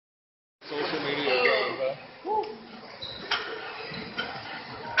social media game, bro.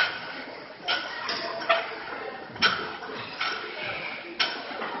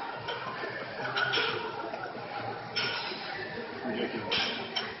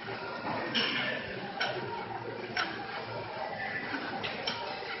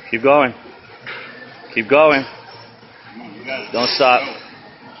 Keep going. Keep going. Don't stop.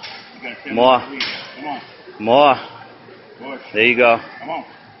 More. Come on. More. Push. There you go. Come on.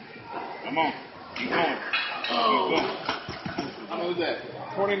 Come on. Keep going. Oh. How was that?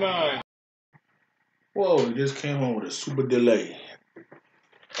 29. Whoa, we just came home with a super delay.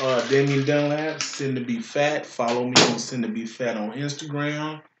 Damian Dunlap, Sin to Be Fat. Follow me on Sin to Be Fat on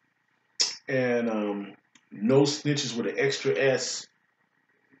Instagram. And No Snitches with an extra S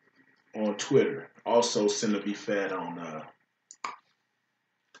on Twitter. Also Sin to Be Fat on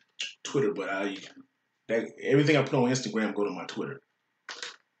Twitter, but everything I put on Instagram go to my Twitter.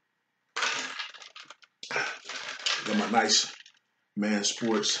 Got my nice Man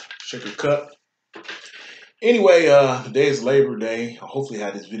Sports Shaker Cup. Anyway, today is Labor Day. I hopefully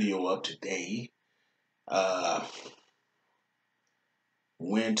have this video up today.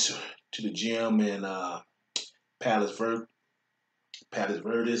 Went to the gym in Palos Verdes,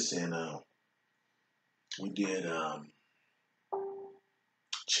 and we did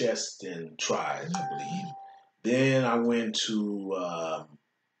chest and tries, I believe. Then I went to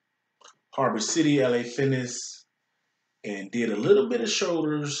Harbor City, LA Fitness, and did a little bit of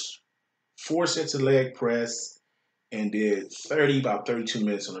shoulders, 4 sets of leg press, and did about 32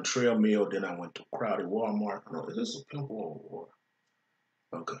 minutes on a treadmill. Then I went to crowded Walmart. I don't know, is this a pimple or?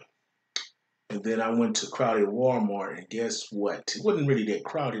 Okay. And then I went to crowded Walmart, and guess what? It wasn't really that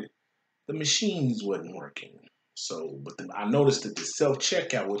crowded. The machines wasn't working. So, but then I noticed that the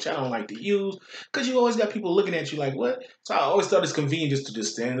self-checkout, which I don't like to use, because you always got people looking at you like, what? So I always thought it's convenient just to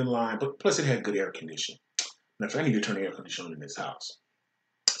stand in line, but plus it had good air conditioning. Now, I need to turn the air conditioner on in this house.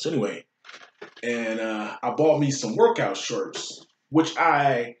 So anyway, and I bought me some workout shirts, which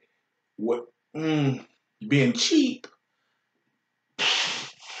being cheap,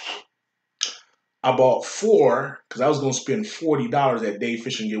 I bought 4 because I was going to spend $40 at Dave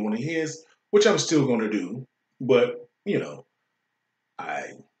Fisher and get one of his, which I'm still going to do. But, you know,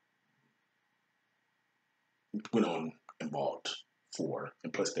 I went on and bought 4.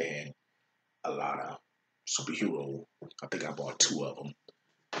 And plus they had a lot of superhero. I think I bought 2 of them.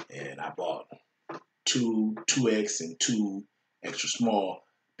 And I bought 2X and 2 extra small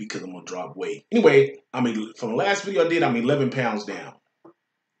because I'm going to drop weight. Anyway, from the last video I did, I'm 11 pounds down.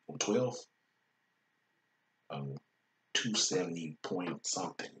 From 12. 270 point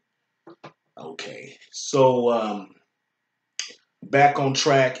something. Okay, so back on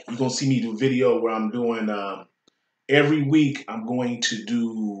track. You're gonna see me do a video where I'm doing every week. I'm going to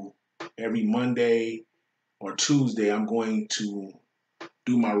do every Monday or Tuesday. I'm going to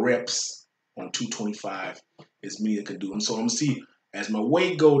do my reps on 225 as many as I can do. And so I'm gonna see as my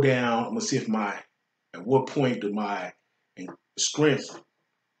weight go down. I'm gonna see at what point do my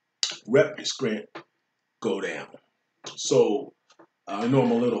rep strength go down. So I know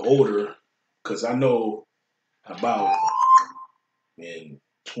I'm a little older because I know about in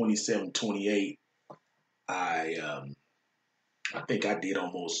 27, 28, I think I did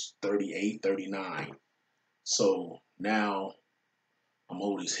almost 38, 39. So now I'm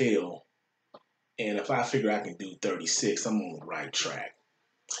old as hell. And if I figure I can do 36, I'm on the right track.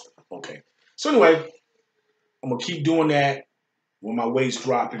 Okay. So anyway, I'm going to keep doing that when my weight's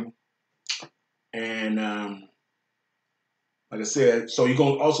dropping. And like I said, so you're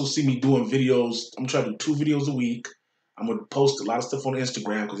going to also see me doing videos. I'm trying to do 2 videos a week. I'm going to post a lot of stuff on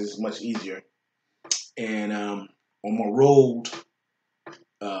Instagram because it's much easier. And on my road,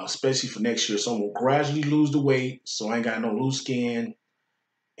 especially for next year, so I'm going to gradually lose the weight so I ain't got no loose skin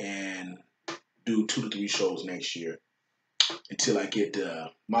and do 2 to 3 shows next year until I get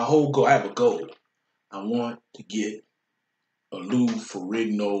my whole goal. I have a goal. I want to get a Lou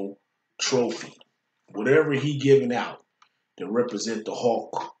Ferrigno trophy. Whatever he giving out to represent the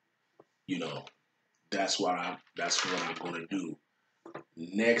Hulk, you know, that's what I'm going to do.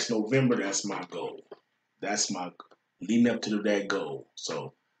 Next November, that's my goal. That's my leading up to that goal.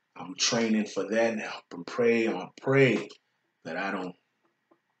 So I'm training for that now. I'm going to pray that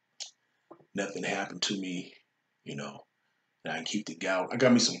nothing happened to me, you know, that I can keep the gout. I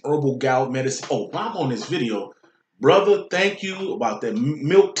got me some herbal gout medicine. Oh, while I'm on this video, brother, thank you about that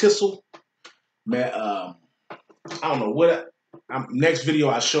milk thistle. Man, I don't know what, next video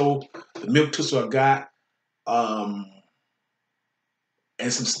I show the milk thistle I got.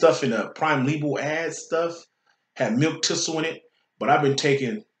 And some stuff in the Prime Label ad stuff had milk thistle in it, but I've been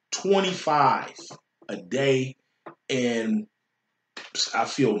taking 25 a day, and I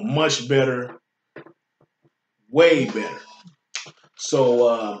feel much better, way better. So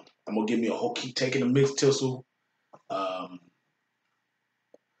I'm gonna give me a whole, keep taking the mixed tissel.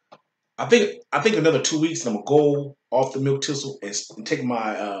 I think another 2 weeks and I'm gonna go off the milk tissel and take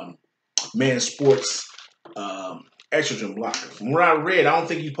my Man Sports estrogen blocker. From what I read, I don't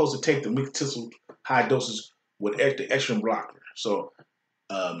think you're supposed to take the mixed tissel high doses with the estrogen blocker. So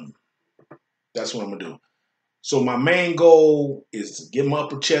that's what I'm gonna do. So my main goal is to get my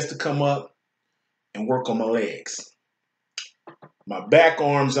upper chest to come up and work on my legs. My back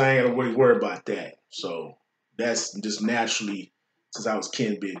arms, I ain't gotta really worry about that. So that's just naturally, since I was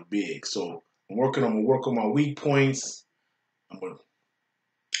kin big. So I'm gonna work on my weak points. I'm gonna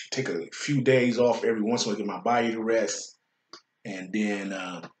take a few days off every once in a while, get my body to rest. And then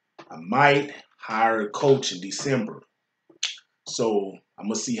I might hire a coach in December. So I'm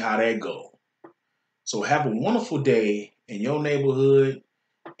gonna see how that goes. So have a wonderful day in your neighborhood,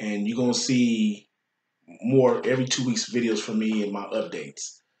 and you're gonna see more every 2 weeks videos from me and my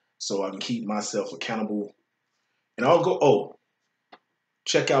updates, so I can keep myself accountable. And I'll go.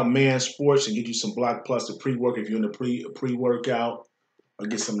 Check out Man Sports and get you some Block Plus to pre-work if you're in the pre-workout, or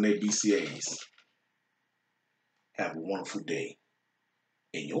get some of their BCAAs. Have a wonderful day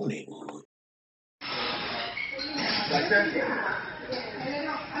in your neighborhood.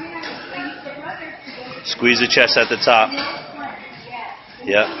 Squeeze the chest at the top.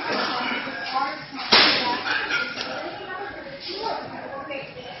 Yep.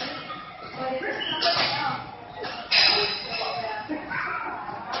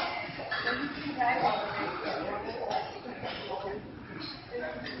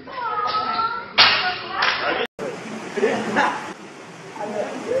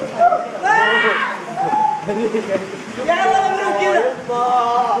 Ya, lo que no quiero.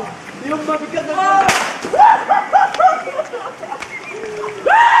 Yung mabigat na